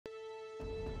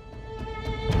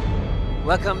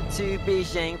Welcome to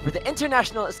Beijing for the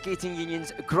International Skating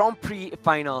Union's Grand Prix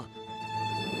final.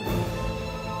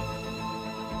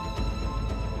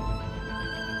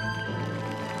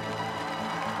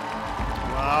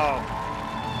 Wow.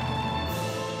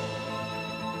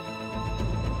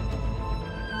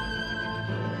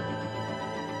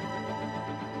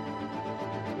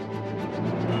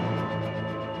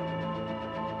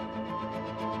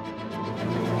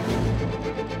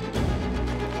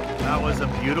 That was a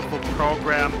beautiful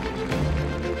program.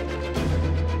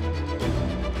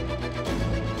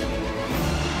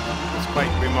 It's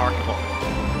quite remarkable.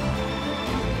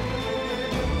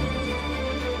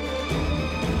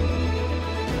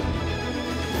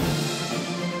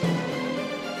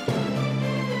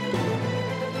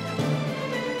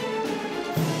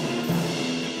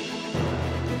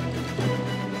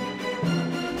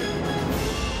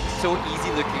 So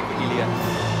easy looking for Ilya.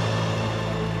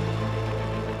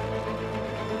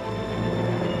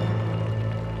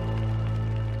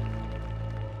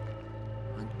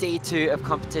 Day 2 of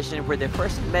competition where the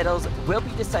first medals will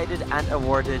be decided and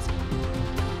awarded.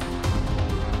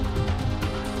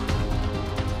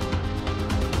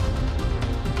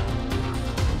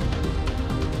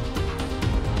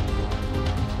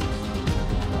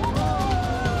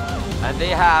 And they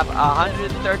have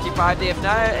 135. They have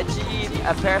now achieved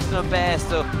a personal best,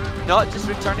 so not just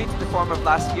returning to the form of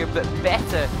last year, but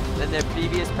better than their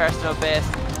previous personal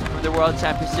best from the World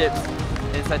Championships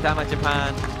in Saitama,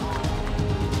 Japan.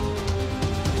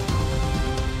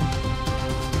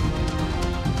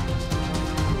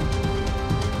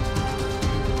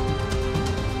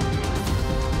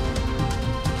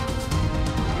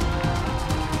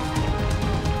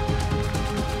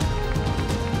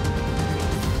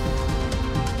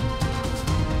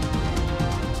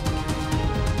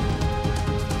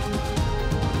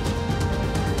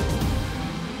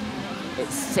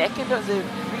 Second on the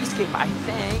free skate, I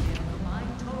think,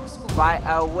 by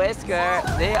a whisker.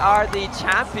 They are the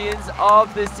champions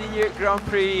of the Senior Grand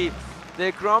Prix.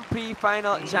 The Grand Prix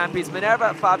final champions,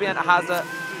 Minerva Fabian Haza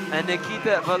and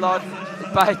Nikita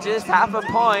Volodin by just half a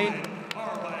point.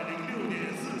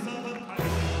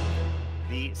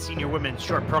 The senior women's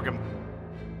short program.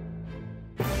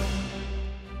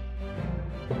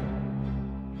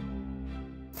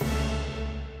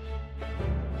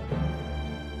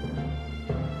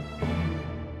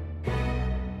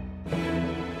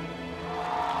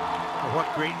 What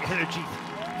great energy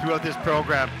throughout this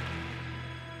program.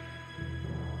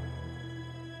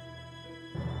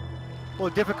 Well,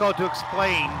 difficult to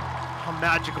explain how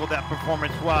magical that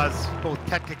performance was, both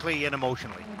technically and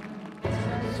emotionally.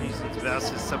 Season's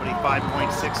best is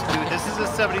 75.62. This is a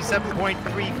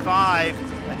 77.35,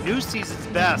 a new season's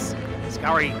best.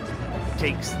 Scouri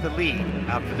takes the lead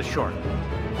after the short.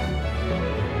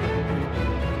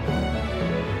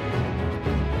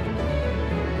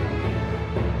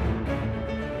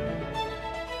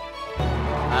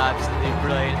 Absolutely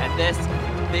brilliant. And this,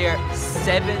 their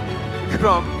 7th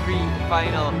Grand Prix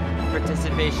final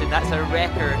participation. That's a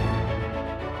record.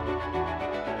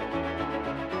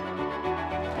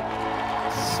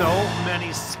 So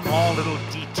many small little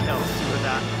details to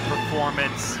that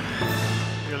performance.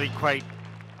 Really quite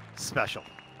special.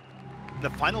 The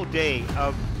final day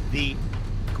of the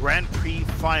Grand Prix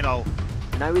final.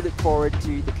 Now we look forward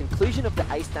to the conclusion of the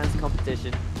ice dance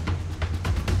competition.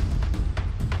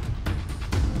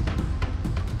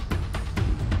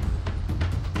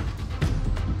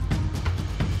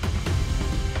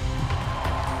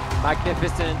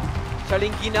 Magnificent.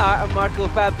 Charlene Guinard and Marco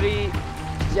Fabri,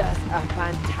 just a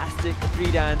fantastic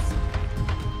free dance.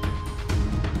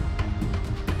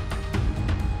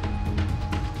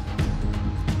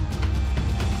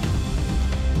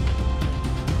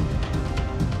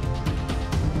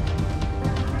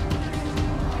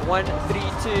 One,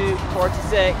 3-2,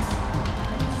 46.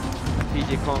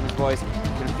 PJ Kong's voice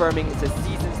confirming it's a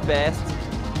season's best.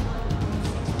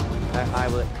 How high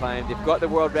will it climb? They've got the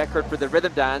world record for the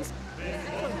rhythm dance.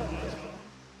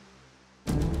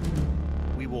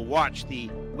 We will watch the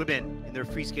women in their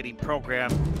free skating program,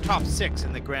 top 6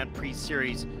 in the Grand Prix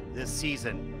series this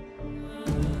season.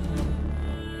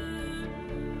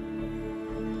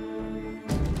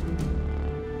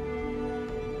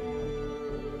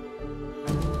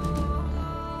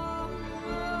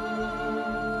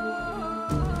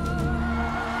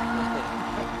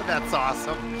 That's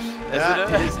awesome.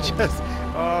 That is just,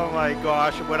 oh my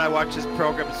gosh, when I watch this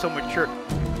program, it's so mature.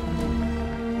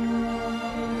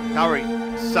 Kaori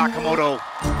Sakamoto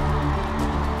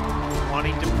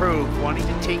wanting to prove, wanting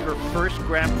to take her first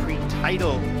Grand Prix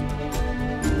title.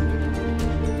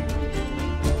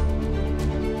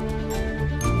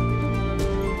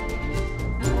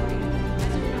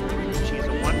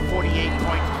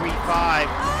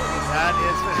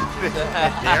 There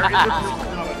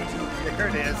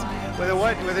it is.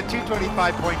 With a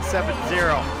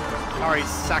 225.70, Kari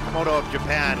Sakamoto of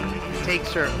Japan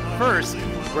takes her first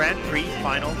Grand Prix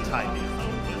final title.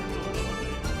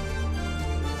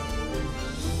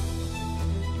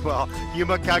 Well,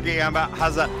 Yuma Kageyama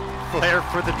has a flair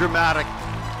for the dramatic.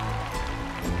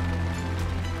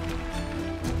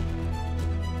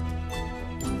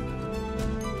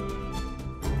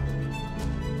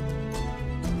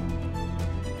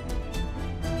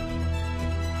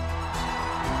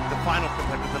 The final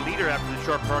competitor, the leader after the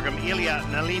short program, Ilya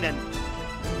Nalinin.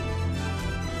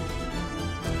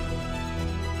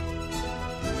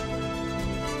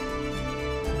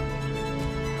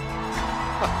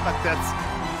 That's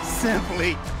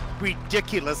simply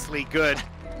ridiculously good. 207.76.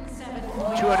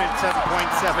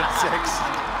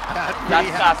 That's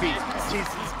happy.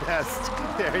 Season's best.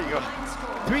 There you go.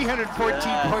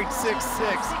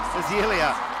 314.66 as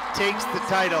Ilya takes the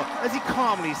title. As he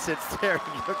calmly sits there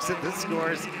and looks at the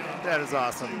scores. That is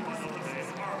awesome.